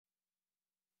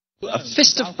A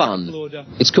fist of fun.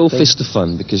 It's called Fist of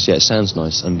Fun because, yeah, it sounds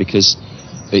nice, and because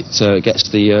it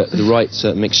gets the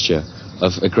right mixture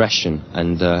of aggression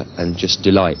and just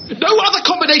delight. No other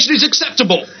combination is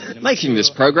acceptable! Making this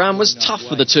programme was tough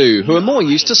for the two, who are more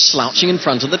used to slouching in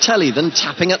front of the telly than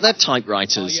tapping at their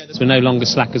typewriters. We're no longer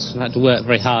slackers. We've had to work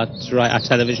very hard to write our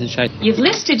television show. You've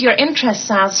listed your interests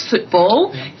as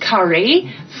football,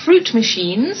 curry, fruit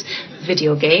machines,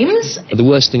 video games. The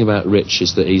worst thing about Rich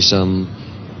is that he's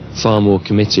far more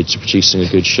committed to producing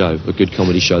a good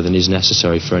comedy show than is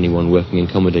necessary for anyone working in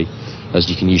comedy, as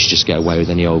you can usually just get away with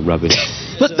any old rubbish.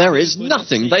 But there is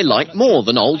nothing they like more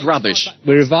than old rubbish.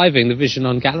 We're reviving the Vision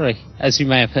on Gallery, as you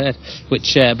may have heard,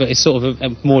 which but it's sort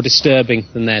of more disturbing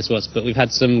than theirs was. But we've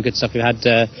had some good stuff. We've had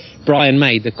Brian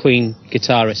May, the Queen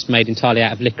guitarist, made entirely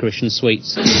out of licorice and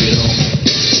sweets.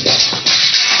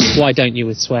 Why don't you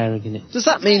with swearing in it? Does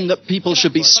that mean that people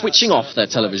should be switching off their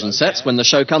television sets when the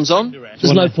show comes on?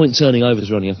 There's no point turning over as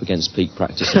running up against peak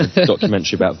practice in a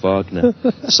documentary about Wagner.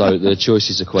 So the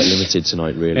choices are quite limited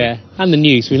tonight, really. Yeah, and the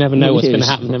news. We never know what's going to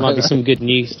happen. There might be some good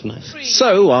news tonight.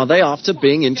 So, are they after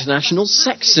being international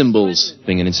sex symbols?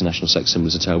 Being an international sex symbol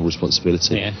is a terrible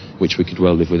responsibility, which we could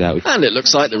well live without. And it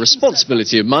looks like the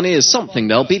responsibility of money is something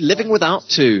they'll be living without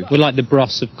too. We're like the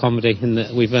Bros of comedy in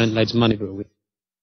that we've earned loads of money, but we